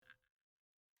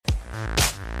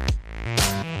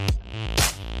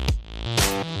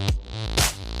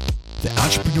The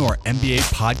Entrepreneur MBA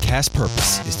podcast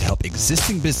purpose is to help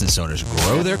existing business owners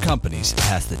grow their companies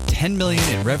past the 10 million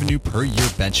in revenue per year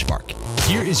benchmark.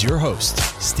 Here is your host,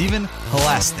 Stephen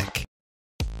Halasnik.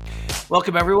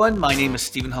 Welcome, everyone. My name is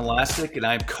Stephen Halasnik, and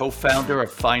I'm co-founder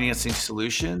of Financing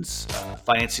Solutions.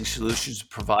 Financing Solutions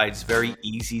provides very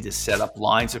easy to set up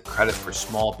lines of credit for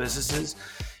small businesses,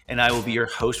 and I will be your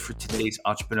host for today's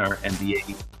Entrepreneur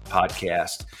MBA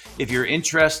podcast. If you're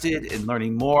interested in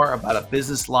learning more about a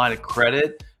business line of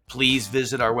credit, please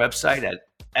visit our website at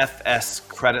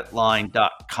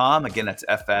fscreditline.com. Again, that's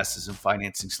FS as in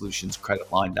Financing Solutions,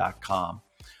 creditline.com.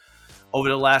 Over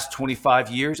the last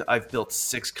 25 years, I've built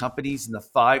 6 companies in the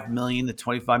 $5 million to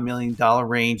 $25 million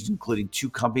range, including 2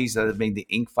 companies that have made the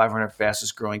Inc. 500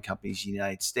 fastest growing companies in the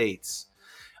United States.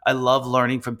 I love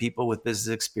learning from people with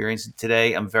business experience. And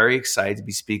today, I'm very excited to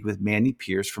be speaking with Mandy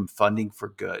Pearce from Funding for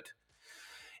Good.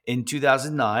 In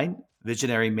 2009,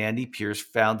 visionary Mandy Pearce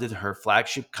founded her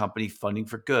flagship company, Funding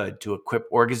for Good, to equip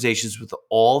organizations with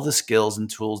all the skills and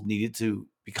tools needed to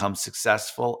become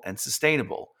successful and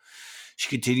sustainable. She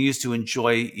continues to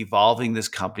enjoy evolving this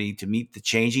company to meet the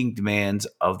changing demands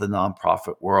of the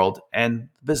nonprofit world and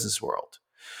the business world.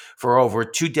 For over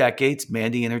 2 decades,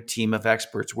 Mandy and her team of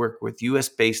experts work with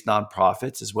U.S.-based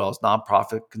nonprofits as well as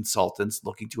nonprofit consultants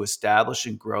looking to establish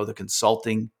and grow their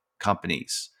consulting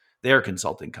companies.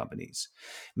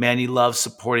 Mandy loves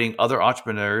supporting other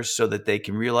entrepreneurs so that they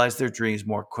can realize their dreams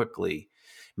more quickly.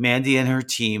 Mandy and her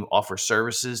team offer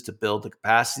services to build the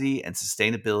capacity and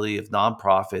sustainability of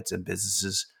nonprofits and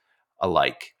businesses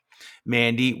alike.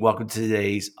 Mandy, welcome to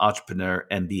today's Entrepreneur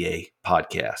MBA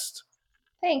podcast.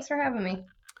 Thanks for having me.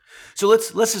 So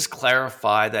let's just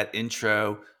clarify that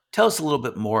intro. Tell us a little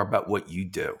bit more about what you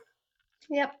do.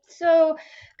 Yep. So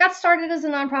got started as a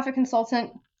nonprofit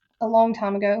consultant a long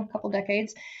time ago, a couple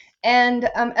decades. And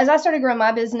as I started growing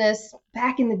my business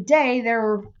back in the day,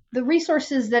 the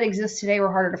resources that exist today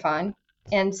were harder to find.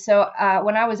 And so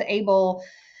when I was able,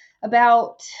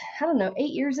 about, 8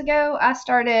 years ago, I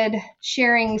started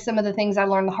sharing some of the things I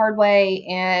learned the hard way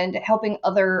and helping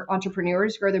other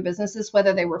entrepreneurs grow their businesses,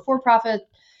 whether they were for-profit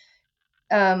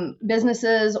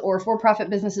businesses or for-profit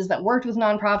businesses that worked with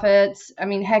nonprofits. I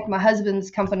mean, heck, my husband's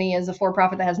company is a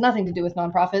for-profit that has nothing to do with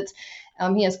nonprofits.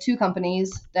 He has 2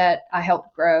 companies that I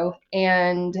help grow.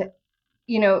 And,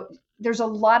 there's a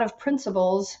lot of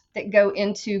principles that go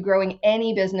into growing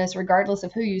any business, regardless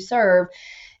of who you serve.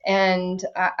 And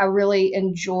I really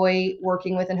enjoy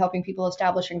working with and helping people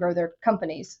establish and grow their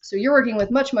companies. So you're working with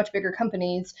much, much bigger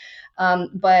companies,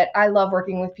 but I love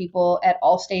working with people at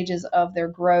all stages of their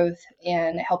growth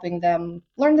and helping them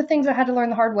learn the things I had to learn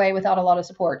the hard way without a lot of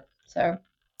support. So,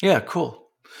 yeah, cool.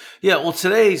 Yeah, well,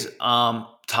 today's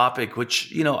topic,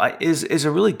 which is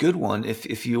a really good one,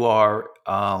 if you are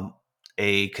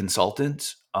a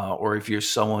consultant or if you're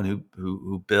someone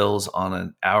who bills on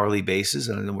an hourly basis,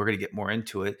 and then we're going to get more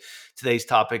into it. Today's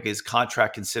topic is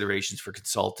contract considerations for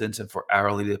consultants and for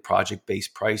hourly to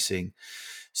project-based pricing.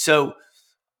 So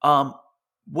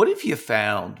what have you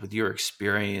found with your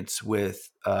experience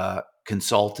with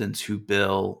consultants who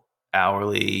bill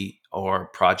hourly or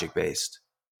project-based?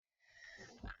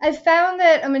 I've found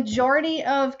that a majority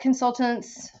of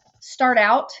consultants start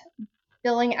out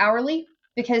billing hourly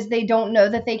because they don't know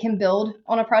that they can build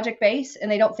on a project base and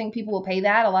they don't think people will pay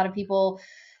that. A lot of people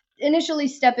initially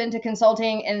step into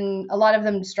consulting and a lot of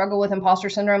them struggle with imposter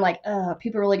syndrome, like,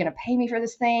 people are really going to pay me for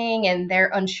this thing, and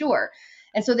they're unsure.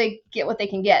 And so they get what they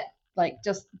can get, like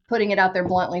just putting it out there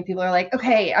bluntly. People are like,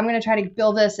 okay, I'm going to try to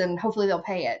build this and hopefully they'll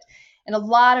pay it. And a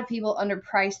lot of people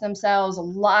underprice themselves. A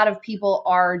lot of people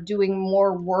are doing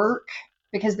more work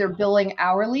because they're billing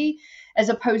hourly as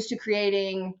opposed to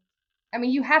creating. I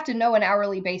mean, you have to know an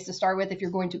hourly base to start with if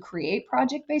you're going to create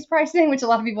project-based pricing, which a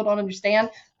lot of people don't understand,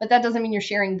 but that doesn't mean you're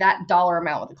sharing that dollar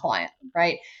amount with the client,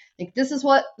 right? Like, this is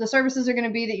what the services are going to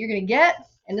be that you're going to get,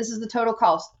 and this is the total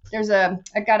cost.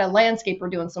 I've got a landscaper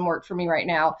doing some work for me right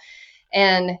now,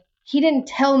 and he didn't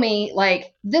tell me,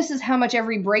 like, this is how much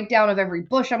every breakdown of every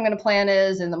bush I'm going to plant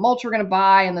is, and the mulch we're going to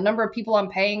buy, and the number of people I'm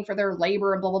paying for their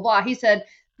labor, and blah, blah, blah. He said,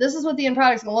 this is what the end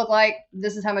product's going to look like.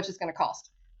 This is how much it's going to cost.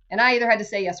 And I either had to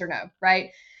say yes or no,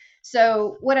 right?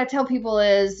 So what I tell people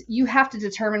is you have to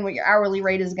determine what your hourly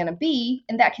rate is going to be,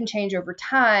 and that can change over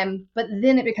time, but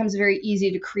then it becomes very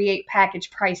easy to create package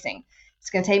pricing. It's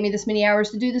going to take me this many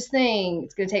hours to do this thing.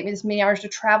 It's going to take me this many hours to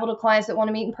travel to clients that want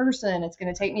to meet in person. It's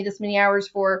going to take me this many hours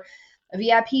for a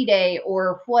VIP day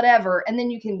or whatever. And then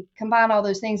you can combine all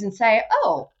those things and say,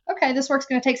 oh, okay, this work's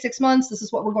going to take 6 months. This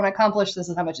is what we're going to accomplish. This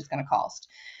is how much it's going to cost.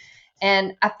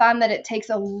 And I find that it takes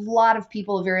a lot of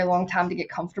people a very long time to get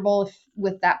comfortable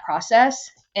with that process.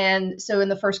 And so in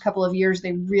the first couple of years,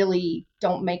 they really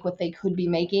don't make what they could be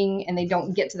making, and they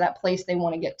don't get to that place they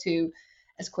want to get to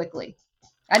as quickly.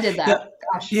 I did Yeah, that,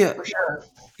 gosh, yeah, for sure.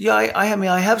 yeah. I mean,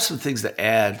 I have some things to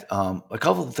add. A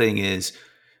couple of things is,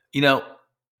 you know,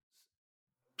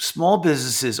 small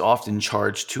businesses often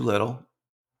charge too little.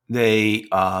 They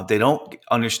don't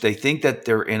understand. They think that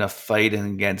they're in a fight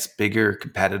against bigger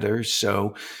competitors,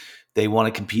 so they want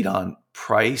to compete on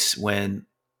price. When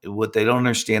what they don't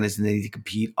understand is they need to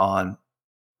compete on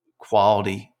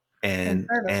quality And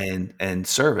and service. and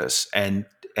service,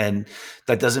 and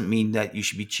that doesn't mean that you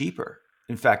should be cheaper.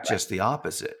 In fact, Right. just the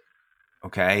opposite.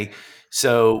 Okay,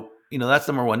 so that's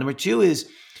number one. Number two is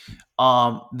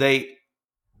they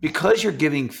because you're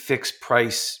giving fixed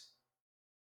price.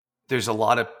 There's a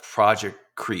lot of project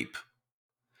creep.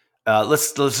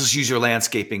 Let's just use your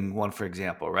landscaping one for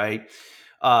example, right?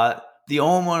 Uh, the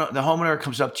homeowner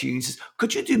comes up to you and says,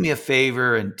 "Could you do me a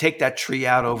favor and take that tree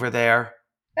out over there?"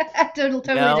 I totally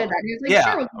did that. He was like,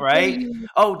 sure, Yeah, we'll bill right. you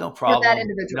Oh, no for that problem.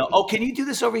 individually. Oh, can you do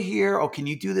this over here? Oh, can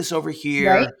you do this over Right.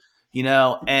 here?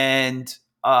 And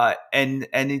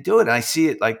they do it. And I see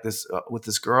it like this with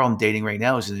this girl I'm dating right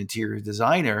now, who's an interior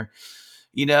designer.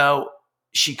 You know,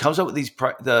 she comes up with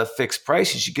the fixed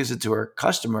price, and she gives it to her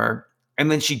customer, and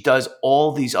then she does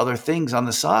all these other things on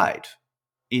the side.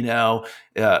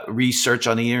 Research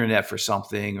on the internet for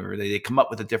something, or they come up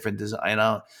with a different design.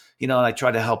 And I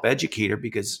try to help educate her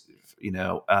because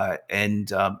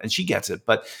and she gets it,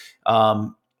 but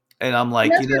and I'm And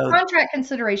like, that's where contract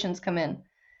considerations come in.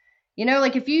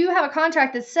 Like if you have a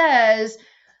contract that says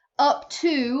up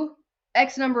to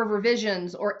X number of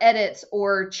revisions or edits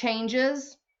or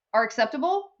changes are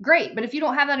acceptable, great. But if you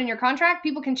don't have that in your contract,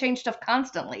 people can change stuff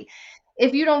constantly.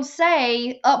 If you don't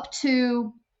say up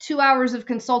to 2 hours of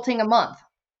consulting a month,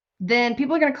 then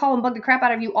people are going to call and bug the crap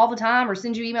out of you all the time or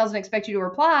send you emails and expect you to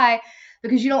reply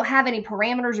because you don't have any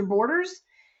parameters or borders.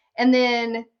 And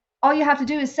then all you have to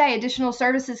do is say additional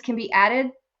services can be added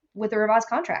with a revised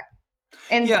contract.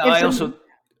 And yeah, if I some also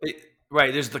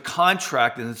right. There's the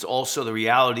contract, and it's also the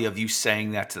reality of you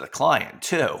saying that to the client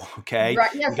too. Okay,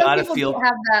 Right. Yeah, you some got to people don't feel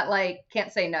have that, like,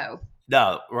 can't say no.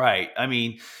 no right. I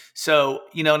mean, so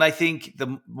and I think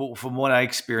from what I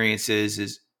experience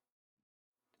is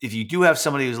if you do have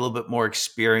somebody who's a little bit more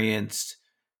experienced.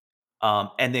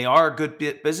 And they are a good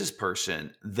business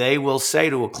person, they will say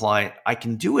to a client, I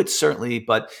can do it certainly,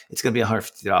 but it's going to be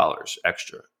 $150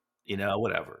 extra,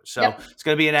 whatever. So Yep. it's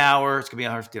going to be an hour. It's going to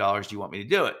be $150. Do you want me to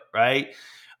do it? Right.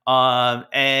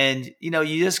 And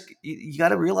you got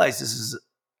to realize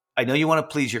I know you want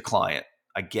to please your client.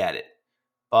 I get it.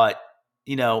 But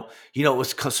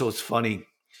so it's funny.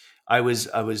 I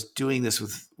was doing this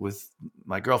with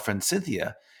my girlfriend,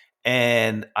 Cynthia,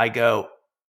 and I go,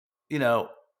 you know,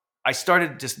 I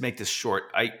started to just make this short.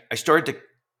 I started to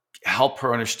help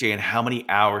her understand how many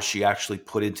hours she actually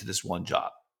put into this one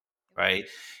job, right?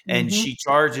 And Mm-hmm. she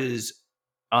charges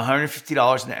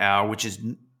 $150 an hour, which is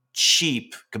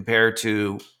cheap compared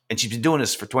to, and she's been doing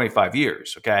this for 25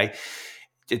 years. Okay,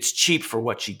 it's cheap for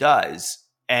what she does.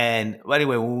 And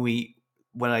anyway, when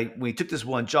we took this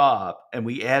one job and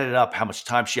we added up how much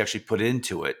time she actually put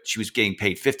into it, she was getting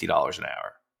paid $50 an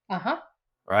hour, Uh-huh.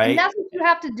 And right? that's what you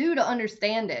have to do to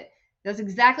understand it. That's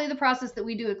exactly the process that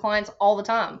we do with clients all the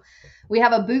time. We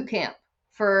have a boot camp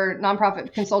for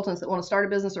nonprofit consultants that want to start a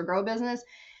business or grow a business.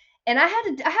 And I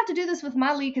have to do this with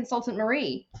my lead consultant,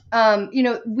 Marie.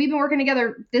 We've been working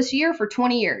together this year for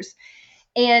 20 years.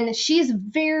 And she's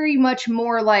very much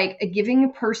more like a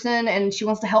giving person, and she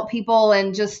wants to help people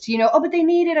and just, oh, but they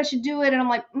need it, I should do it. And I'm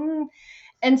like,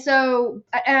 And so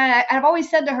I've always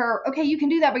said to her, okay, you can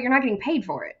do that, but you're not getting paid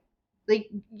for it. Like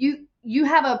you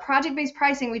have a project-based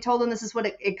pricing. We told them this is what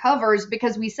it covers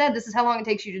because we said this is how long it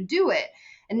takes you to do it.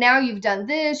 And now you've done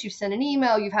this, you've sent an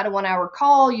email, you've had a 1-hour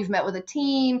call, you've met with a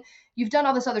team, you've done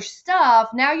all this other stuff.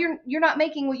 Now you're not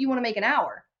making what you want to make an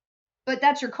hour. But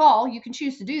that's your call. You can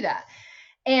choose to do that.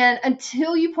 And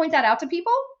until you point that out to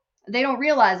people, they don't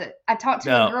realize it. I talked to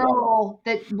a No, girl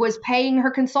that was paying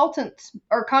her consultants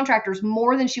or contractors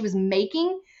more than she was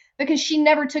making because she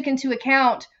never took into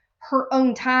account her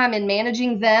own time in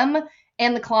managing them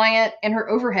and the client and her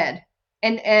overhead.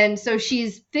 And so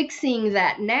she's fixing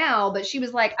that now, but she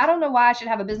was like, I don't know why I should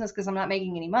have a business because I'm not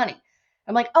making any money.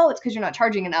 I'm like, oh, it's because you're not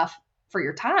charging enough for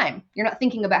your time. You're not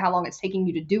thinking about how long it's taking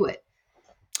you to do it.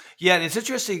 yeah, and it's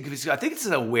interesting because I think it's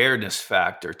an awareness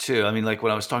factor too. I mean, like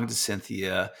when I was talking to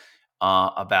Cynthia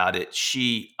about it,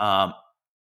 she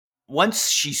once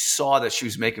she saw that she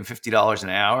was making $50 an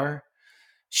hour,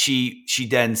 she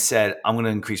then said, I'm going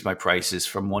to increase my prices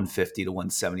from 150 to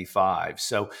 175.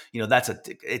 So,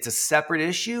 it's a separate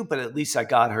issue, but at least I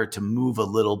got her to move a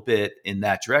little bit in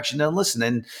that direction. Now, listen,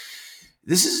 and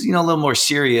this is, a little more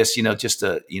serious, she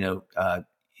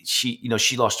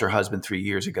lost her husband 3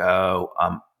 years ago.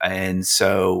 And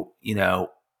so,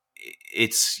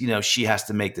 it's, she has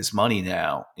to make this money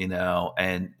now,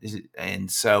 and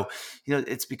so,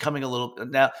 it's becoming a little,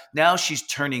 now she's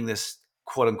turning this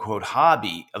quote unquote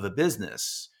hobby of a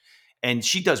business, and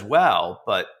she does well,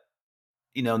 but,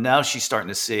 now she's starting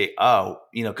to see,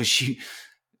 cause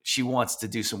she wants to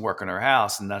do some work on her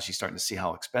house, and now she's starting to see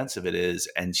how expensive it is.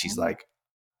 And she's like,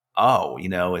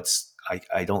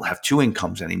 I don't have two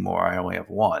incomes anymore. I only have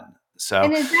one. So,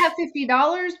 and is that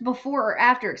 $50 before or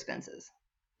after expenses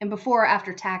and before or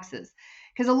after taxes?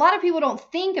 Because a lot of people don't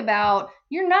think about,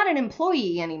 you're not an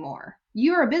employee anymore.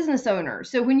 You're a business owner.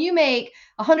 So when you make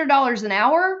 $100 an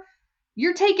hour,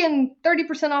 you're taking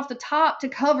 30% off the top to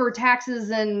cover taxes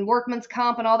and workman's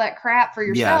comp and all that crap for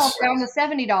yourself, down to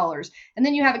 $70. And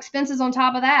then you have expenses on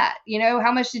top of that.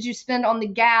 How much did you spend on the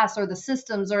gas or the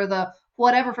systems or the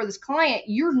whatever for this client?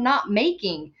 You're not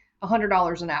making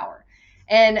 $100 an hour.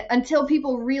 And until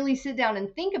people really sit down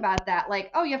and think about that,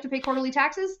 like, oh, you have to pay quarterly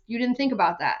taxes? You didn't think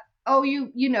about that. Oh,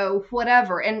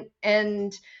 whatever.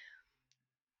 And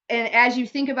as you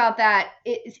think about that,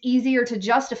 it's easier to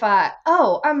justify,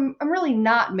 oh, I'm really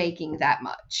not making that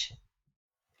much.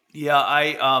 Yeah,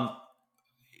 I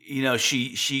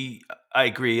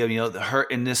agree. I mean, her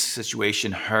in this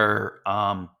situation, her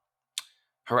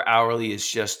hourly is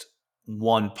just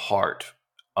one part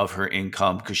of her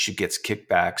income, because she gets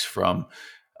kickbacks from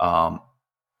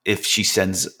if she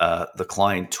sends the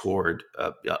client toward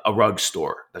a rug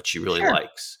store that she really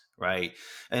likes, right?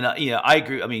 And I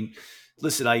agree. I mean,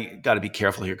 listen, I got to be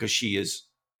careful here, because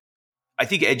I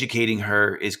think educating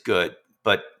her is good,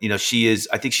 but I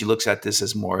think she looks at this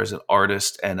as more as an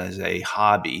artist and as a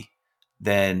hobby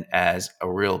than as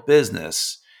a real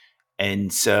business.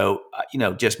 And so,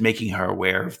 just making her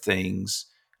aware of things.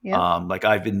 Yep. Like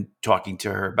I've been talking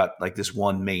to her about, like, this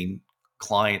one main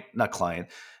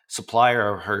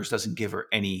supplier of hers doesn't give her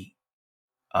any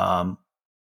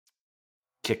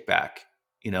kickback.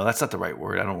 That's not the right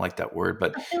word. I don't like that word,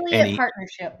 but affiliate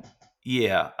partnership.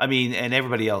 Yeah. I mean, and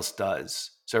everybody else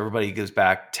does. So everybody gives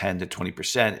back 10 to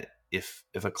 20% if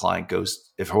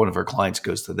one of her clients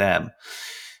goes to them.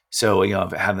 So,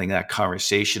 having that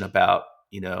conversation about,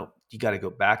 you got to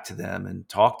go back to them and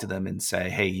talk to them and say,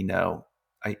 hey,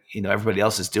 everybody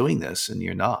else is doing this and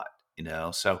you're not,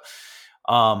 so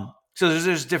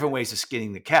there's different ways of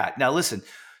skinning the cat. Now, listen,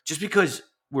 just because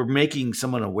we're making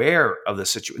someone aware of the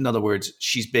situation, in other words,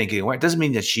 she's making aware, it doesn't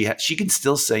mean that she can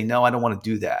still say, no, I don't want to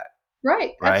do that.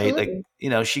 Right. Absolutely.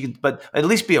 Like, she can, but at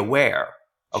least be aware.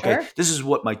 Okay. Sure. This is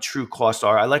what my true costs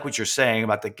are. I like what you're saying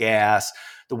about the gas,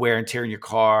 the wear and tear in your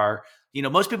car.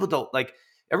 Most people don't, like,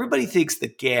 everybody thinks the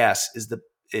gas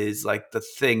is like the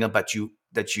thing about you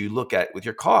that you look at with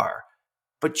your car.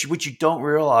 But what you don't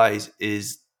realize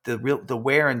is the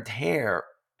wear and tear.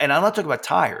 And I'm not talking about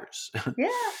tires. Yeah.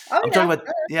 I'm talking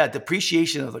about,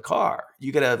 depreciation of the car.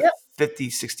 You get a $50,000,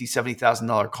 $60,000,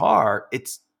 $70,000 car.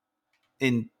 It's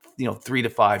in, 3 to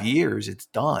 5 years, it's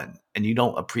done. And you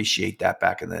don't appreciate that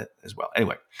back in the as well.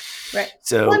 Anyway. Right.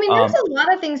 So, well, I mean, there's a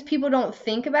lot of things people don't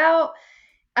think about.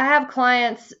 I have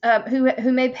clients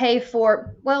who may pay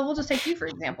for, well, we'll just take you, for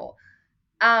example.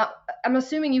 I'm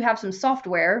assuming you have some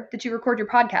software that you record your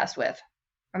podcast with.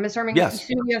 I'm assuming you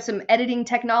have some editing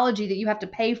technology that you have to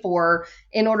pay for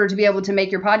in order to be able to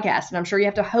make your podcast. And I'm sure you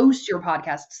have to host your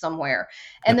podcast somewhere.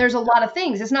 And there's a lot of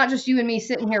things. It's not just you and me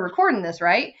sitting here recording this,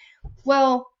 right?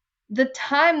 Well, the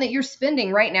time that you're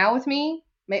spending right now with me,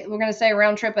 we're going to say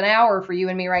round trip an hour for you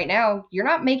and me right now, you're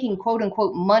not making quote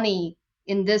unquote money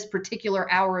in this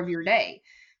particular hour of your day.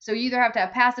 So you either have to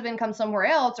have passive income somewhere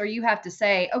else, or you have to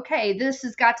say, okay, this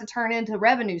has got to turn into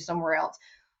revenue somewhere else.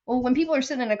 Well, when people are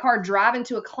sitting in a car driving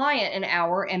to a client an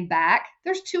hour and back,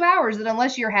 there's 2 hours that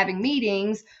unless you're having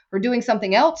meetings or doing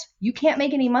something else, you can't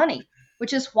make any money,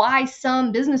 which is why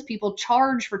some business people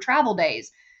charge for travel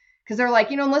days. Because they're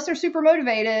like, unless they're super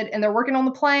motivated and they're working on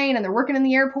the plane and they're working in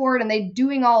the airport and they're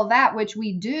doing all of that, which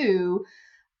we do,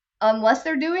 unless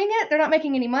they're doing it, they're not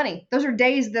making any money. Those are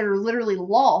days that are literally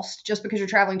lost just because you're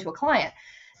traveling to a client.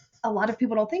 A lot of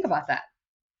people don't think about that.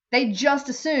 They just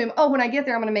assume, oh, when I get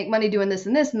there, I'm going to make money doing this,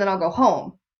 and then I'll go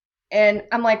home. And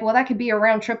I'm like, well, that could be a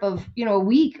round trip of, a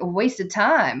week of wasted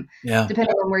time,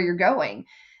 depending on where you're going.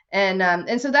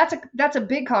 And so that's a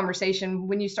big conversation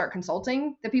when you start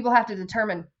consulting, that people have to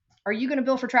determine, are you going to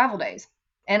bill for travel days,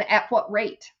 and at what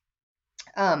rate?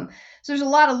 So there's a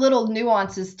lot of little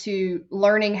nuances to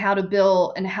learning how to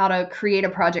bill and how to create a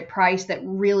project price that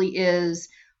really is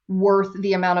worth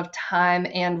the amount of time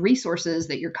and resources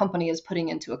that your company is putting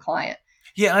into a client.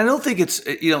 Yeah, I don't think it's,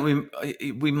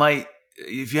 we might,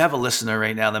 if you have a listener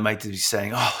right now that might be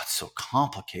saying, oh, it's so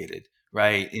complicated,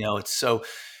 right? It's so,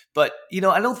 but, I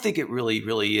don't think it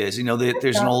really is.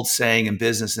 There's an old saying in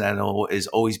business, and that is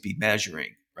always be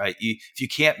measuring, right? If you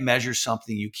can't measure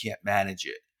something, you can't manage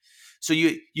it. So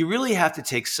you really have to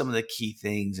take some of the key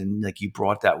things, and like you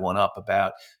brought that one up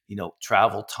about,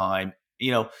 travel time.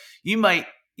 You might,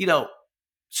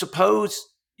 suppose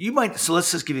you might. So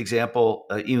let's just give an example.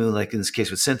 Even like in this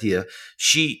case with Cynthia,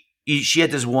 she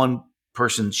had this one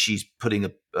person she's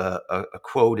putting a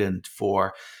quote in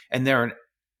for, and they're an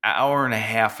hour and a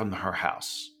half from her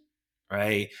house.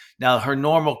 Right now, her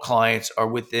normal clients are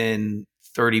within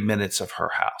 30 minutes of her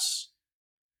house.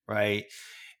 Right.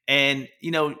 And,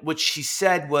 what she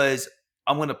said was,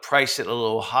 I'm going to price it a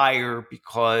little higher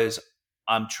because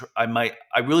I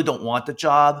really don't want the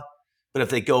job, but if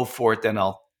they go for it, then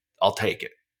I'll take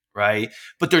it. Right.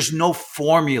 But there's no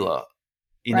formula,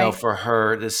 Right. for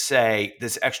her to say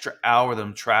this extra hour that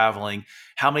I'm traveling,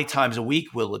 how many times a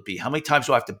week will it be? How many times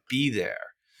do I have to be there?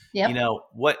 Yep.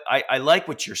 What I like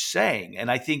what you're saying.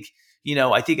 And I think,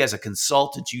 I think as a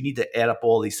consultant, you need to add up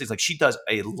all these things. Like she does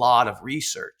a lot of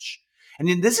research. And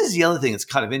then this is the other thing that's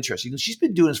kind of interesting. She's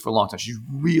been doing this for a long time. She's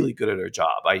really good at her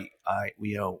job. I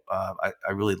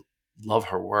really love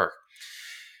her work,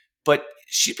 but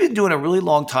she's been doing it a really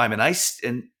long time.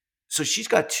 And so she's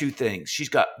got two things. She's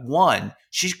got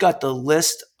the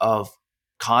list of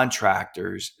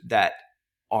contractors that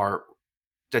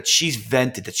she's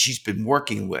vented, that she's been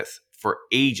working with for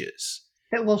ages.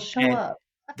 That will show up.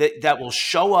 That will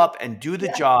show up and do the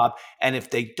job. And if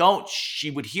they don't, she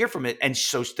would hear from it. And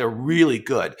so they're really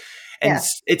good. And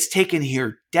it's taken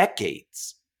her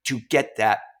decades to get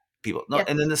that people. No,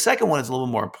 and then the second one is a little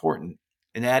more important.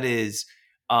 And that is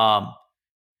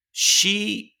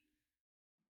she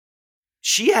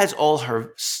has all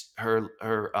her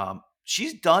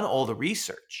she's done all the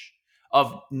research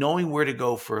of knowing where to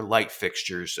go for light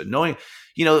fixtures and knowing,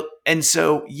 and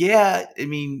so,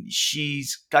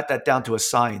 she's got that down to a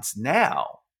science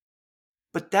now,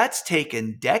 but that's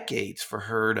taken decades for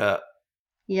her to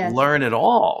learn it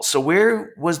all. So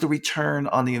where was the return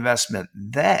on the investment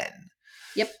then?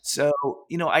 Yep. So,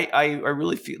 I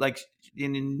really feel like,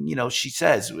 she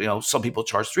says, some people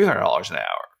charge $300 an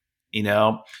hour,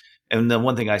 and the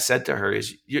one thing I said to her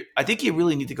is, I think you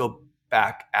really need to go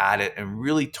back at it and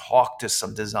really talk to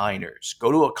some designers,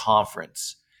 go to a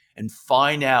conference and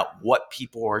find out what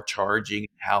people are charging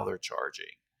and how they're charging.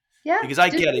 Yeah. Because I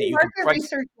get it. You can market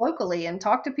research locally and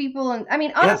talk to people. And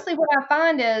honestly, what I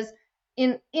find is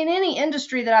in any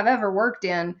industry that I've ever worked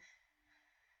in,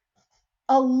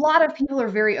 a lot of people are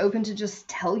very open to just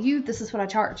tell you, this is what I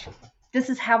charge. This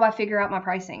is how I figure out my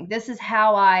pricing. This is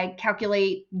how I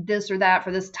calculate this or that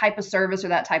for this type of service or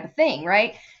that type of thing,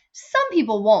 right? Some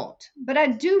people won't, but I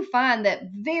do find that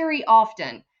very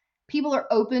often people are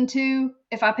open to,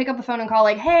 if I pick up the phone and call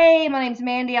like, hey, my name's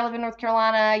Mandy, I live in North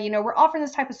Carolina, we're offering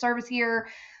this type of service here,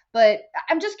 but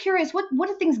I'm just curious, what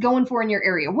are things going for in your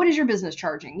area? What is your business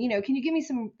charging? Can you give me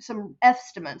some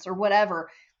estimates or whatever?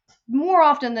 More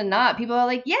often than not, people are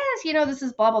like, yes, this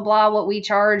is blah, blah, blah, what we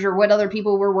charge or what other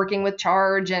people we're working with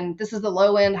charge. And this is the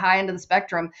low end, high end of the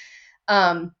spectrum.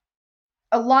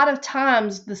 A lot of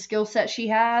times the skill set she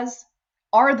has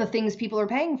are the things people are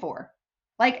paying for.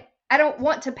 Like, I don't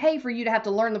want to pay for you to have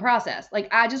to learn the process. Like,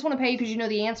 I just want to pay you because you know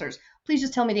the answers. Please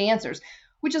just tell me the answers,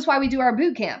 which is why we do our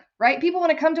boot camp, right? People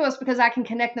want to come to us because I can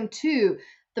connect them to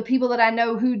the people that I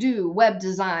know who do web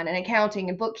design and accounting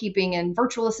and bookkeeping and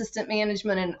virtual assistant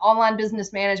management and online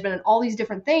business management and all these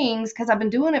different things because I've been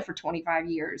doing it for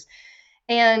 25 years.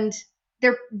 And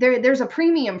there's a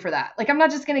premium for that. Like, I'm not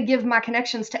just going to give my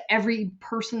connections to every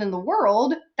person in the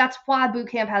world. That's why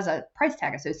bootcamp has a price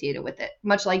tag associated with it,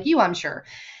 much like you, I'm sure.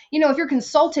 If you're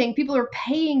consulting, people are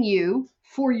paying you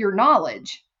for your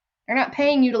knowledge. They're not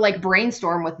paying you to like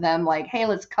brainstorm with them, like, hey,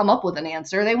 let's come up with an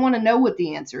answer. They want to know what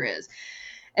the answer is.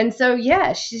 And so,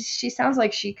 yeah, she sounds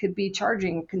like she could be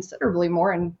charging considerably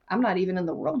more. And I'm not even in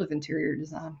the world of interior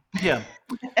design. Yeah.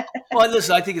 Well,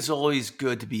 listen, I think it's always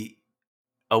good to be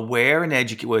aware and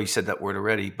educated. Well, you said that word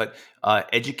already, but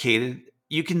educated.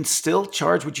 You can still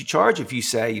charge what you charge if you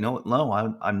say,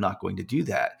 no, I'm not going to do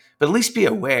that. But at least be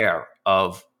aware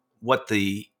of what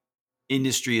the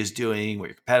industry is doing, what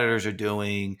your competitors are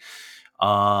doing.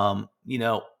 And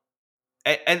I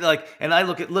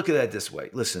look at it this way.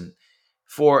 Listen,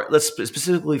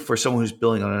 specifically for someone who's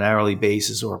billing on an hourly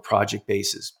basis or a project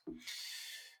basis,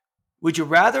 Would you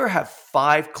rather have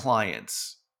 5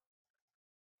 clients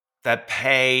that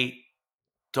pay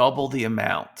double the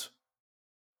amount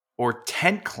or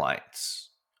 10 clients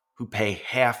who pay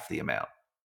half the amount?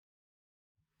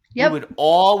 We Yep. would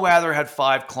all rather have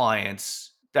 5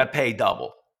 clients that pay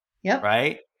double, Yep.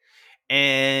 right?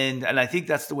 And I think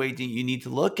that's the way that you need to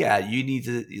look at it. You need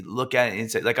to look at it and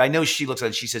say, like, I know she looks at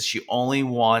it, she says she only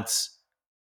wants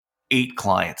 8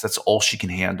 clients. That's all she can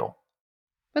handle,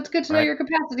 That's good to know right? your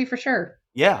capacity for sure.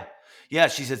 Yeah. Yeah.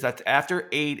 She says that after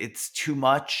 8, it's too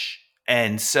much.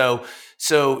 And so,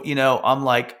 I'm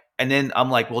like, and then I'm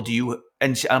like, well,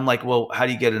 I'm like, well, how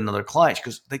do you get another client? She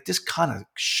goes, they just kind of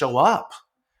show up.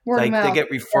 Word of Like they mouth.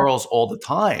 get referrals all the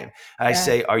time. And I Yeah.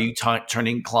 say, are you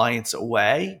turning clients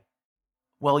away?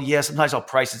 Well, yeah, sometimes I'll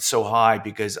price it so high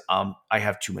because I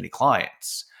have too many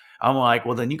clients. I'm like,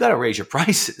 well, then you got to raise your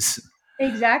prices,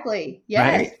 Exactly.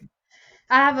 Yes. right?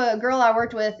 I have a girl I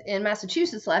worked with in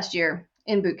Massachusetts last year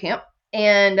in boot camp,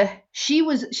 and she'd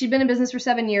been in business for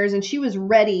 7 years, and she was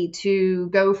ready to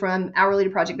go from hourly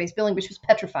to project-based billing, but she was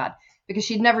petrified because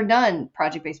she'd never done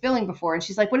project-based billing before. And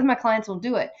she's like, what if my clients won't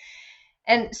do it?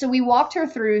 And so we walked her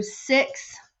through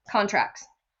 6 contracts.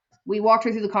 We walked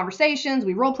her through the conversations.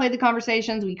 We role played the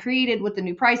conversations. We created what the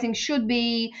new pricing should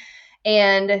be.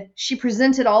 And she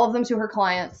presented all of them to her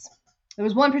clients. There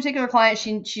was one particular client,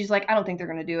 she's like, I don't think they're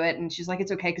going to do it. And she's like,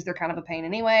 it's okay because they're kind of a pain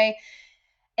anyway.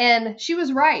 And she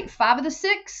was right. 5 of the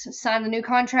 6 signed the new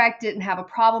contract, didn't have a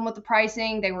problem with the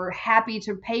pricing. They were happy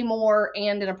to pay more.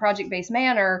 And in a project-based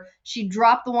manner, she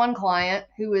dropped the one client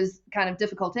who was kind of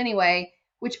difficult anyway,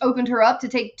 which opened her up to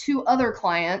take 2 other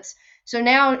clients. So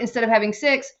now instead of having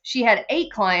 6, she had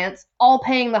 8 clients, all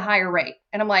paying the higher rate.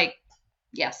 And I'm like,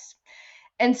 yes.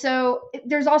 And so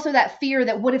there's also that fear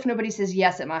that what if nobody says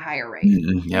yes at my higher rate?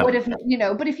 Yep. What if,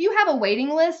 but if you have a waiting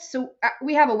list, so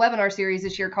we have a webinar series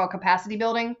this year called Capacity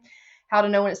Building, how to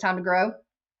know when it's time to grow.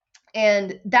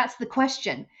 And that's the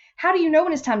question. How do you know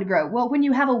when it's time to grow? Well, when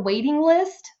you have a waiting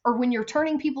list or when you're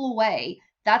turning people away,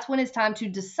 that's when it's time to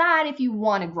decide if you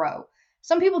want to grow.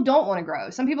 Some people don't want to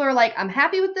grow. Some people are like, I'm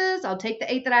happy with this. I'll take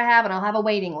the 8 that I have and I'll have a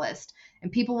waiting list.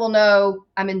 And people will know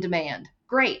I'm in demand.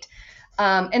 Great.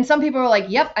 And some people are like,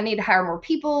 yep, I need to hire more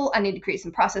people. I need to create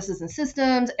some processes and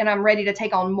systems, and I'm ready to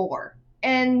take on more.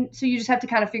 And so you just have to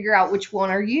kind of figure out which one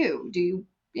are you. Do you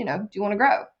want to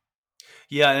grow?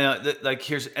 Yeah,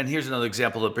 here's another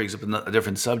example that brings up a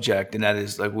different subject, and that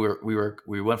is like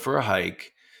we went for a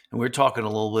hike, and we were talking a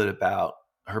little bit about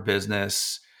her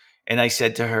business, and I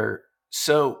said to her,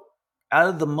 so out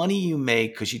of the money you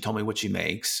make, because she told me what she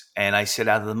makes, and I said,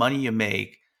 out of the money you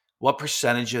make, what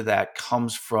percentage of that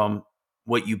comes from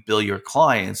what you bill your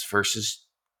clients versus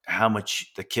how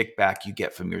much the kickback you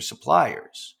get from your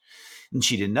suppliers? And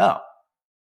she didn't know.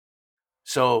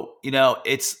 So,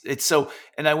 it's so,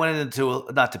 and I went into,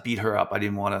 not to beat her up, I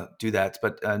didn't want to do that,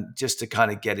 but just to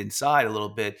kind of get inside a little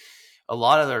bit. A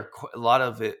lot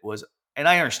of it was, and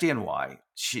I understand why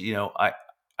she,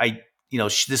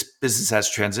 this business has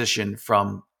transitioned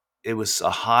from, it was a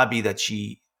hobby that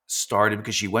she started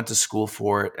because she went to school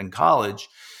for it in college.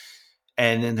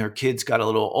 And then her kids got a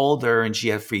little older and she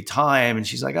had free time and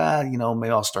she's like, maybe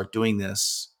I'll start doing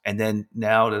this. And then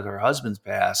now that her husband's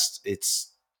passed,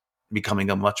 it's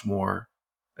becoming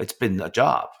it's been a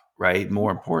job, right? More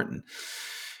important.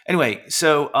 Anyway,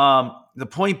 so the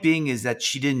point being is that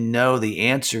she didn't know the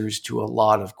answers to a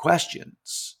lot of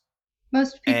questions.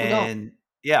 Most people don't. And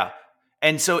yeah.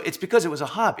 And so it's because it was a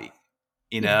hobby,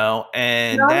 and But now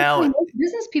honestly, most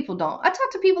business people don't. I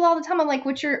talk to people all the time. I'm like,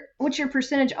 what's your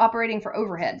percentage operating for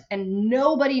overhead? And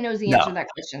nobody knows the answer to that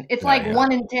question. It's like Yeah.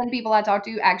 1 in 10 people I talk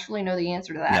to actually know the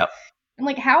answer to that. Yep. I'm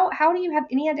like, how do you have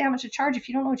any idea how much to charge if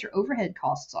you don't know what your overhead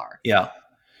costs are? Yeah.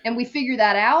 And we figure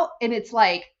that out, and it's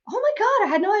like, oh my God,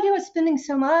 I had no idea I was spending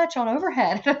so much on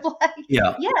overhead. I'm like,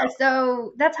 Yeah.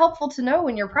 So that's helpful to know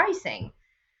when you're pricing.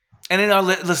 And then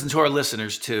listen to our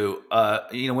listeners too.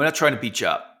 We're not trying to beat you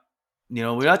up. We're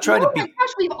not trying to Oh my beat. gosh,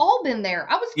 we've all been there.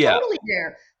 I was totally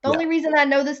there. The only reason I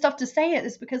know this stuff to say it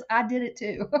is because I did it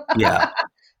too. Yeah.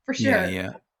 For sure.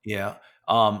 Yeah.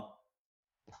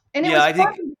 And it was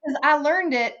fun because I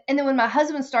learned it. And then when my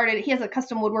husband started, he has a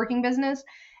custom woodworking business,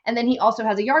 and then he also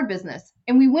has a yard business.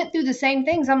 And we went through the same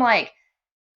things. I'm like,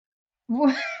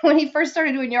 when he first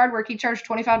started doing yard work, he charged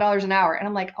 $25 an hour. And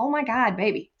I'm like, oh my God,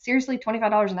 baby, seriously,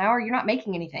 $25 an hour? You're not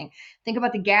making anything. Think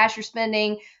about the gas you're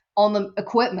spending on the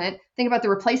equipment. Think about the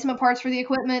replacement parts for the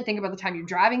equipment. Think about the time you're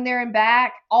driving there and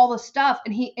back, all the stuff.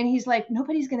 And he's like,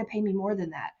 nobody's going to pay me more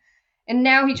than that. And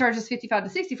now he charges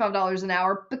 $55 to $65 an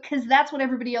hour because that's what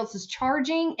everybody else is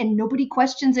charging, and nobody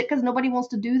questions it because nobody wants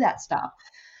to do that stuff.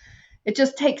 It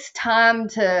just takes time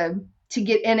to to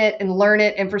get in it and learn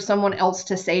it, and for someone else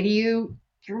to say to you,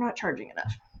 you're not charging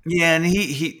enough. Yeah, and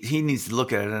he needs to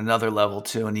look at it at another level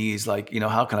too. And he's like,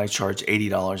 how can I charge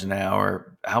 $80 an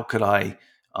hour? How could I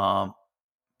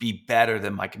be better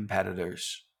than my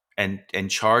competitors and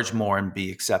charge more and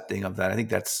be accepting of that? I think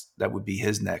that would be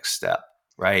his next step,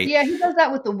 right? Yeah, he does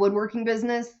that with the woodworking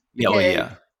business Yeah, well,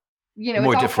 because yeah, it's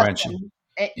more all differential. custom.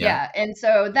 Yeah. Yeah, and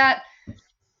so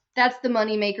that's the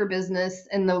money maker business,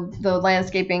 and the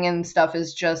landscaping and stuff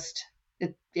is just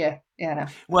it. Yeah, yeah, no.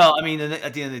 Well, I mean,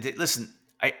 at the end of the day, listen,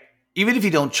 even if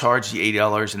you don't charge the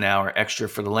 $80 an hour extra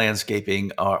for the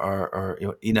landscaping or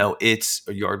it's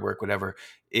or yard work, whatever,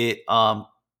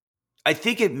 I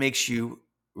think it makes you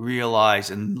realize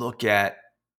and look at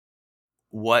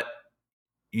what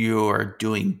you're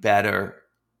doing better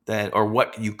than, or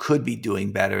what you could be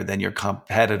doing better than your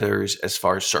competitors as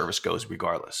far as service goes,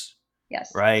 regardless.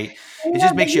 Yes. Right? And It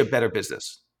just makes you a better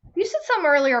business. You said something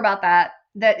earlier about that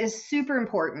is super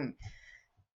important.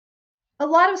 A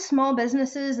lot of small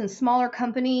businesses and smaller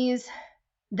companies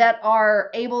that are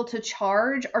able to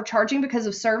charge are charging because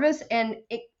of service. And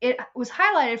it was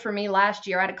highlighted for me last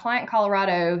year. I had a client in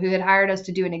Colorado who had hired us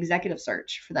to do an executive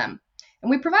search for them. And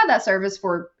we provide that service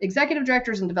for executive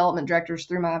directors and development directors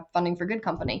through my Funding for Good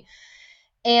company.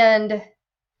 And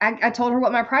I told her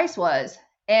what my price was.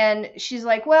 And she's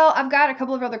like, well, I've got a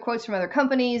couple of other quotes from other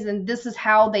companies, and this is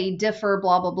how they differ,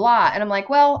 blah, blah, blah. And I'm like,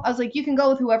 well, I was like, you can go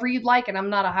with whoever you'd like. And I'm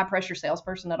not a high pressure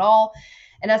salesperson at all.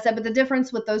 And I said, but the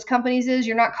difference with those companies is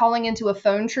you're not calling into a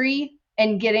phone tree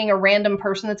and getting a random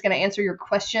person that's going to answer your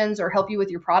questions or help you with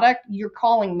your product. You're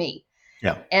calling me.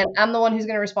 Yeah. And I'm the one who's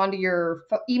going to respond to your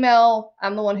email.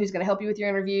 I'm the one who's going to help you with your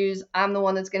interviews. I'm the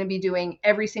one that's going to be doing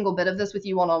every single bit of this with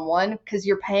you one-on-one, because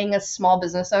you're paying a small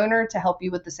business owner to help you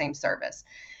with the same service.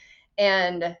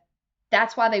 And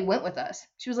that's why they went with us.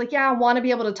 She was like, yeah, I want to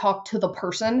be able to talk to the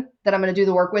person that I'm going to do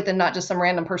the work with and not just some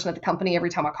random person at the company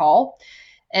every time I call.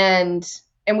 And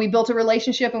we built a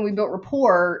relationship and we built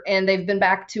rapport, and they've been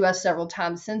back to us several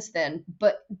times since then.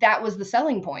 But that was the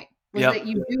selling point, was that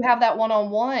you do have that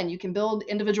one-on-one. You can build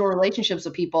individual relationships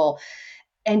with people,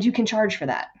 and you can charge for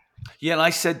that. Yeah, and I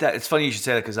said that. It's funny you should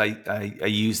say that, because I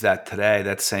used that today.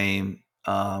 That same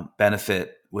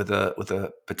benefit with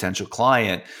a potential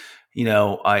client.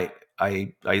 I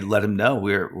let him know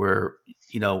we're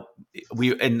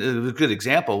and it was a good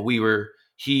example.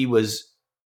 He was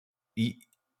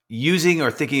using or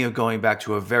thinking of going back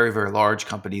to a very, very large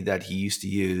company that he used to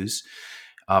use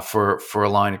for a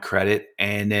line of credit.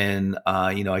 And then,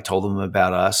 I told him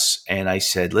about us, and I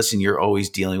said, listen, you're always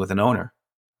dealing with an owner.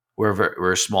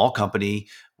 We're a small company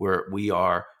where we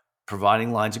are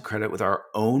providing lines of credit with our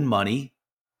own money.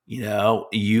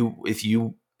 If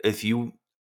you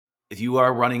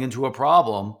are running into a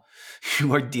problem,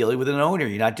 you are dealing with an owner.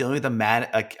 You're not dealing with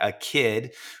a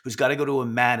kid who's got to go to a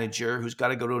manager, who's got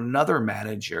to go to another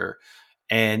manager.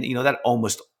 And, that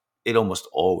almost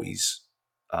always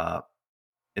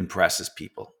impresses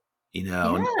people,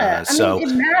 Yeah. so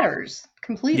it matters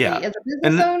completely. yeah. As a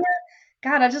business owner,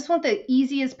 God, I just want the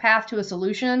easiest path to a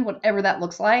solution, whatever that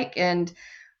looks like. And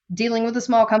dealing with a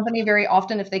small company, very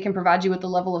often, if they can provide you with the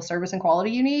level of service and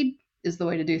quality you need, is the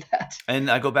way to do that. And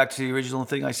I go back to the original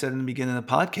thing I said in the beginning of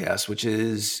the podcast, which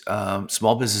is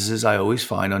small businesses I always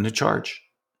find undercharge.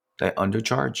 They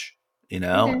undercharge,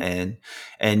 Okay.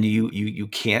 and you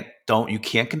can't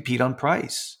compete on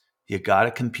price. You got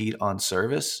to compete on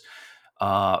service,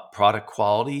 product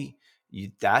quality.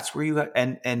 That's where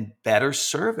and better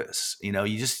service.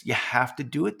 You have to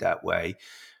do it that way,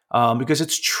 because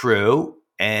it's true,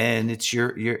 and it's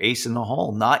your ace in the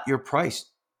hole, not your price.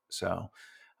 So,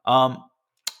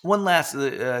 one last,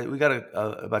 we got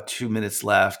about 2 minutes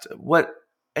left.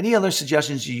 Any other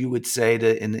suggestions you would say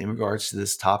in regards to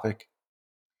this topic?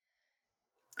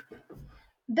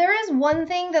 There is one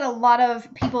thing that a lot of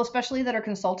people, especially that are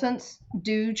consultants,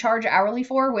 do charge hourly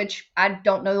for, which I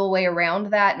don't know the way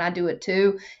around that, and I do it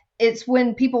too. It's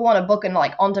when people want to book an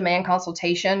on-demand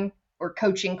consultation or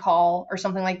coaching call or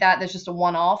something like that. That's just a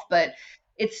one-off, but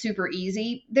it's super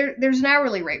easy. There's an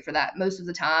hourly rate for that most of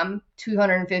the time,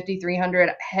 250,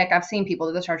 300. Heck, I've seen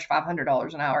people that charge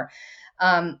 $500 an hour.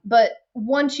 But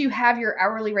once you have your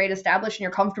hourly rate established and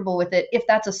you're comfortable with it, if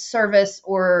that's a service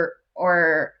or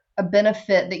a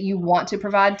benefit that you want to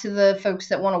provide to the folks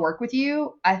that want to work with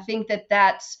you, I think that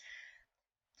that's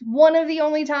one of the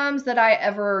only times that I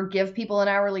ever give people an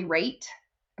hourly rate.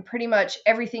 Pretty much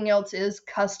everything else is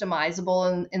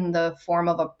customizable in the form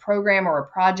of a program or a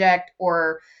project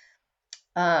or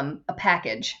a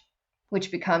package, which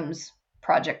becomes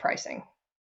project pricing.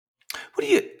 What do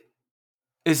you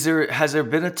Has there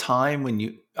been a time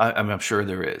when I'm sure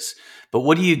there is, but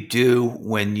what do you do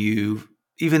when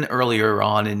even earlier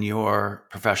on in your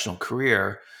professional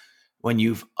career, when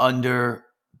you've under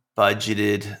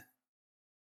budgeted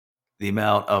the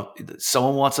amount of,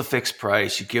 someone wants a fixed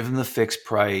price, you give them the fixed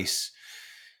price.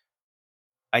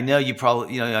 I know you're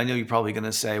probably going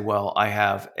to say, well, I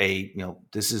have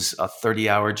this is a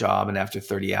 30-hour job, and after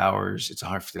 30 hours, it's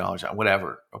 $150,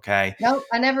 whatever. Okay. Nope,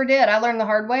 I never did. I learned the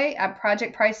hard way. I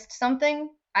project priced something.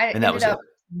 I And that ended was it. up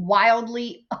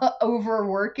wildly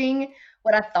overworking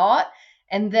what I thought.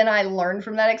 And then I learned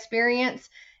from that experience.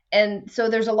 And so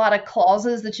there's a lot of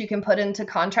clauses that you can put into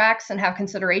contracts and have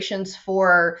considerations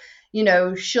for,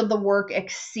 should the work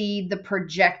exceed the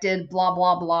projected blah,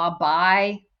 blah, blah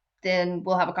by, then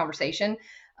we'll have a conversation.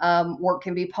 Work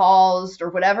can be paused or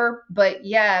whatever. But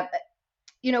yeah,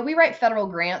 we write federal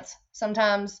grants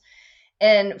sometimes.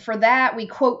 And for that, we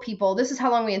quote people, this is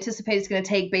how long we anticipate it's going to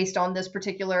take based on this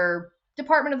particular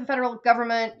department of the federal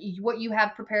government, what you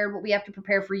have prepared, what we have to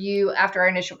prepare for you after our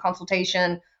initial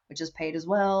consultation, which is paid as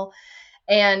well.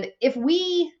 And if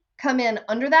we come in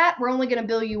under that, we're only going to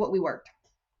bill you what we worked.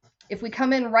 If we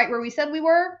come in right where we said we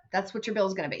were, that's what your bill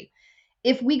is going to be.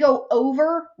 If we go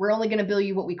over, we're only going to bill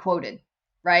you what we quoted,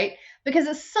 right? Because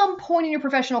at some point in your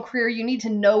professional career, you need to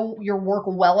know your work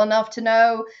well enough to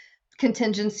know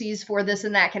contingencies for this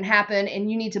and that can happen, and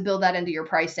you need to build that into your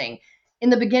pricing. In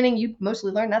the beginning, you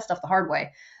mostly learn that stuff the hard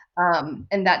way,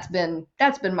 and that's been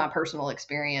my personal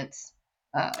experience.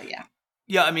 Yeah.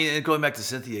 Yeah, I mean, and going back to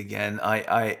Cynthia again,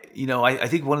 I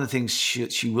think one of the things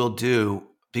she will do,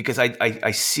 because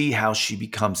I see how she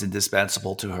becomes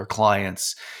indispensable to her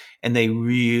clients, and they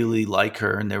really like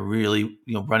her, and they're really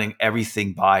running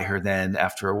everything by her. Then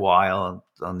after a while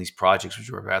on these projects,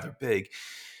 which were rather big,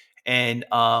 and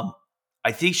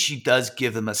I think she does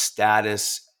give them a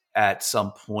status at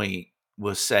some point,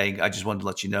 was saying, I just wanted to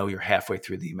let you know you're halfway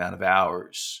through the amount of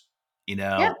hours,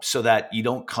 Yeah. so that you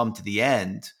don't come to the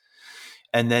end.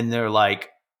 And then they're like,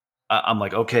 I'm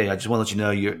like, okay, I just want to let you know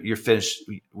you're finished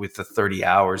with the 30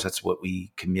 hours. That's what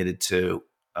we committed to.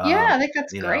 Yeah, I think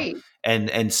that's You know, great.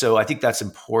 and so I think that's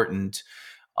important.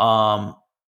 And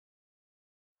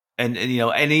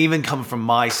even coming from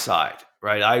my side,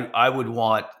 right? I would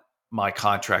want my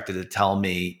contractor to tell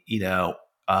me,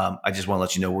 I just want to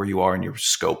let you know where you are in your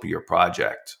scope of your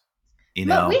project.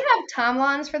 But we have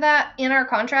timelines for that in our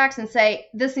contracts and say,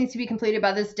 this needs to be completed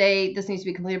by this date, this needs to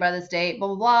be completed by this date, blah,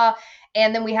 blah, blah.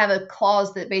 And then we have a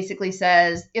clause that basically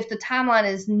says, if the timeline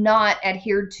is not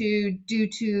adhered to due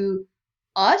to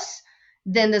us,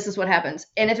 then this is what happens.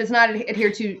 And if it's not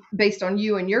adhered to based on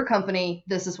you and your company,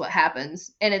 this is what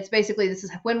happens. And it's basically, this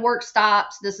is when work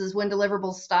stops, this is when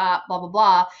deliverables stop, blah, blah,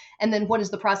 blah. And then what is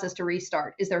the process to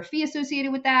restart? Is there a fee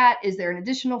associated with that? Is there an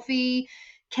additional fee?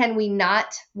 Can we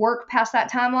not work past that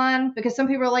timeline? Because some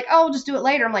people are like, oh, just do it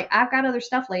later. I'm like, I've got other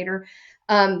stuff later.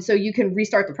 So you can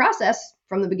restart the process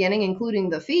from the beginning, including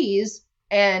the fees.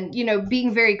 And,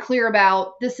 being very clear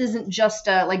about this isn't just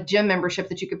a like gym membership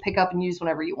that you could pick up and use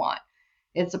whenever you want.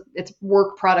 It's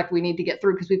work product we need to get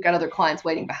through because we've got other clients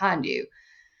waiting behind you.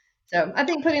 So I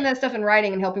think putting that stuff in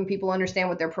writing and helping people understand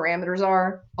what their parameters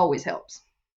are always helps.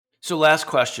 So last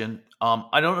question.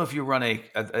 I don't know if you run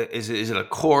is it a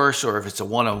course or if it's a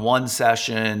one-on-one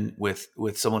session with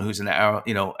someone who's an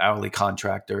hourly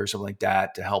contractor or something like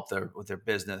that to help with their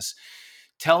business.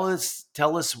 Tell us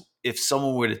if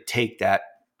someone were to take that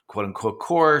quote unquote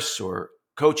course or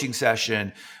coaching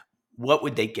session, what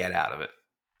would they get out of it?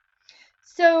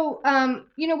 So,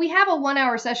 we have a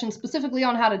 1-hour session specifically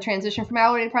on how to transition from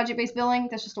hourly to project-based billing.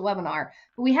 That's just a webinar.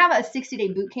 But we have a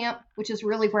 60-day boot camp, which is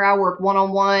really where I work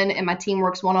one-on-one and my team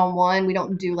works one-on-one. We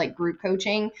don't do like group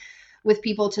coaching with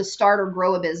people to start or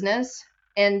grow a business.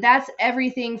 And that's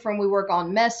everything from we work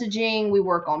on messaging, we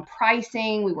work on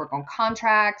pricing, we work on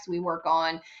contracts, we work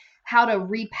on how to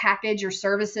repackage your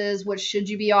services. What should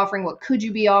you be offering? What could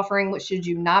you be offering? What should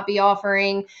you not be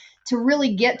offering? To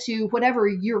really get to whatever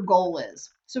your goal is.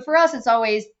 So for us, it's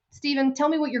always, Stephen, tell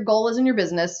me what your goal is in your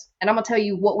business, and I'm going to tell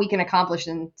you what we can accomplish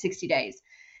in 60 days.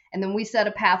 And then we set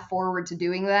a path forward to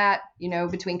doing that,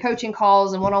 between coaching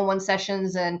calls and one-on-one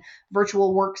sessions and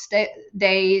virtual work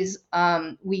days.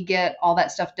 We get all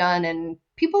that stuff done, and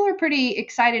people are pretty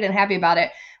excited and happy about it.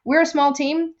 We're a small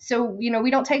team, so, we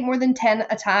don't take more than 10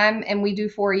 a time, and we do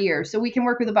 4 a year. So we can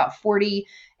work with about 40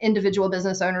 individual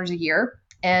business owners a year.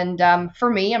 And for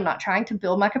me, I'm not trying to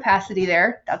build my capacity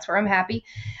there. That's where I'm happy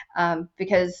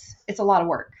because it's a lot of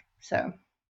work.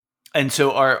 And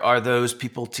so are those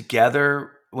people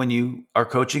together when you are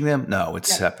coaching them? No,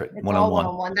 it's separate. It's one-on-one.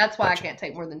 All one-on-one. That's why I can't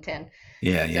take more than 10.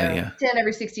 Yeah. 10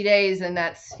 every 60 days. And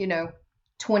that's,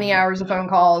 20 hours of phone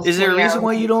calls. Is there a 20 reason hours.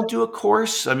 why you don't do a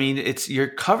course? I mean, you're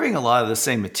covering a lot of the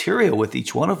same material with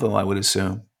each one of them, I would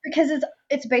assume. Because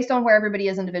it's based on where everybody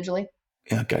is individually.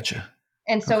 Yeah, gotcha.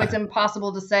 And so it's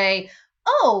impossible to say,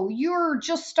 oh, you're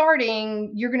just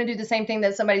starting, you're going to do the same thing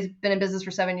that somebody's been in business for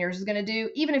 7 years is going to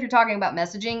do. Even if you're talking about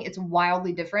messaging, it's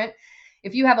wildly different.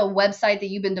 If you have a website that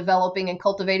you've been developing and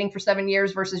cultivating for 7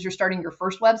 years versus you're starting your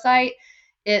first website,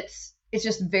 it's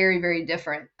just very, very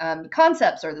different. The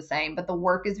concepts are the same, but the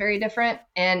work is very different.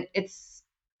 And it's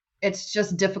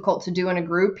just difficult to do in a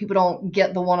group. People don't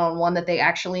get the one-on-one that they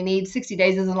actually need. 60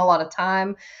 days isn't a lot of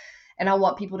time. And I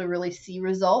want people to really see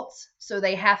results. So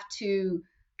they have to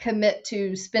commit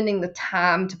to spending the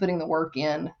time to putting the work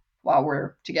in while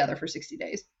we're together for 60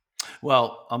 days.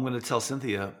 Well, I'm going to tell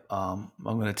Cynthia, I'm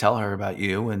going to tell her about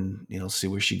you and, see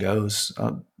where she goes.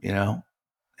 Cool.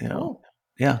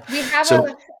 Yeah. We have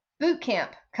a boot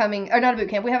camp coming, or not a boot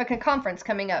camp. We have a conference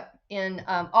coming up in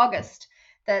August.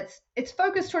 It's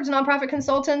focused towards nonprofit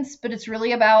consultants, but it's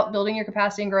really about building your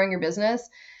capacity and growing your business.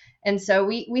 And so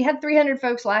we had 300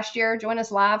 folks last year join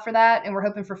us live for that, and we're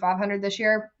hoping for 500 this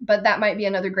year. But that might be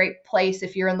another great place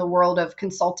if you're in the world of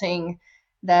consulting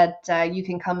that you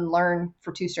can come and learn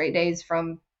for 2 straight days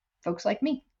from folks like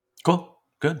me. Cool.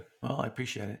 Good. Well, I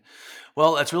appreciate it.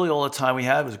 Well, that's really all the time we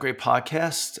have. It was a great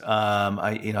podcast.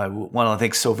 I want to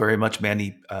thank so very much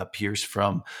Mandy Pearce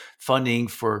from Funding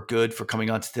for Good for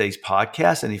coming on to today's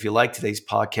podcast. And if you like today's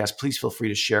podcast, please feel free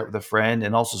to share it with a friend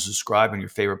and also subscribe on your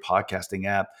favorite podcasting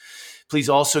app. Please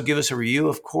also give us a review.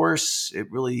 Of course, it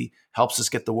really helps us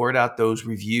get the word out. Those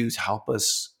reviews help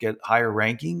us get higher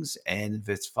rankings. And if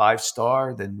it's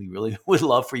 5-star, then we really would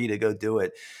love for you to go do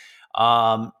it.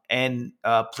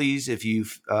 Please, if you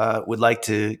would like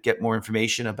to get more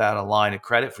information about a line of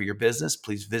credit for your business,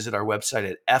 please visit our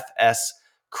website at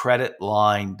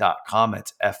fscreditline.com.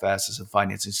 It's FS as in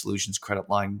Financing Solutions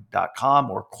Creditline.com,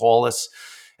 or call us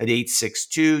at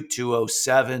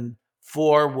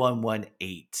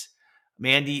 862-207-4118.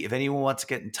 Mandy, if anyone wants to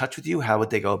get in touch with you, how would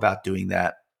they go about doing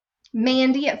that?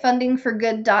 Mandy at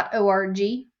fundingforgood.org.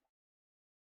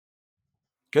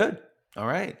 Good. All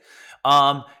right.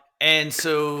 And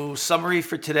so, summary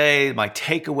for today, my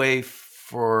takeaway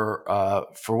for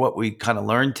what we kind of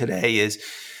learned today is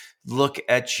look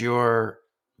at your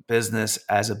business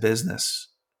as a business,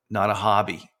 not a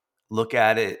hobby. Look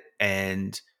at it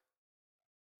and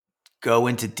go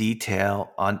into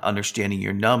detail on understanding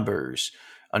your numbers,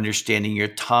 understanding your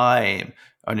time,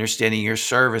 understanding your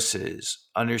services,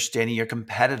 understanding your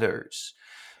competitors.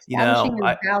 Establishing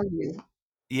your value.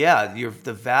 Yeah,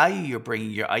 the value you're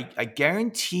bringing. I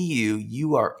guarantee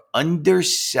you are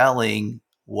underselling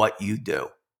what you do,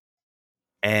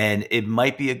 and it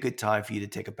might be a good time for you to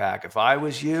take it back. If I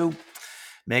was you,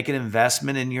 make an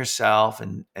investment in yourself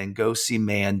and go see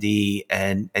Mandy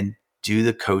and do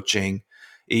the coaching.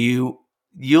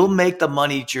 You'll make the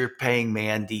money that you're paying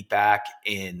Mandy back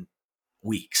in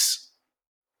weeks.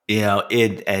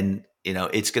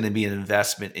 It's going to be an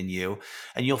investment in you,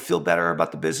 and you'll feel better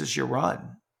about the business you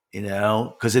run.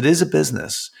 Because it is a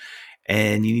business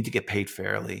and you need to get paid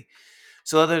fairly.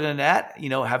 So other than that,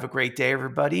 have a great day,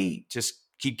 everybody. Just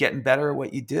keep getting better at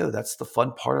what you do. That's the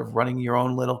fun part of running your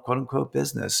own little quote unquote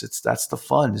business. That's the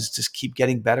fun, is just keep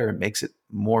getting better. It makes it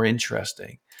more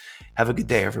interesting. Have a good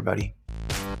day, everybody.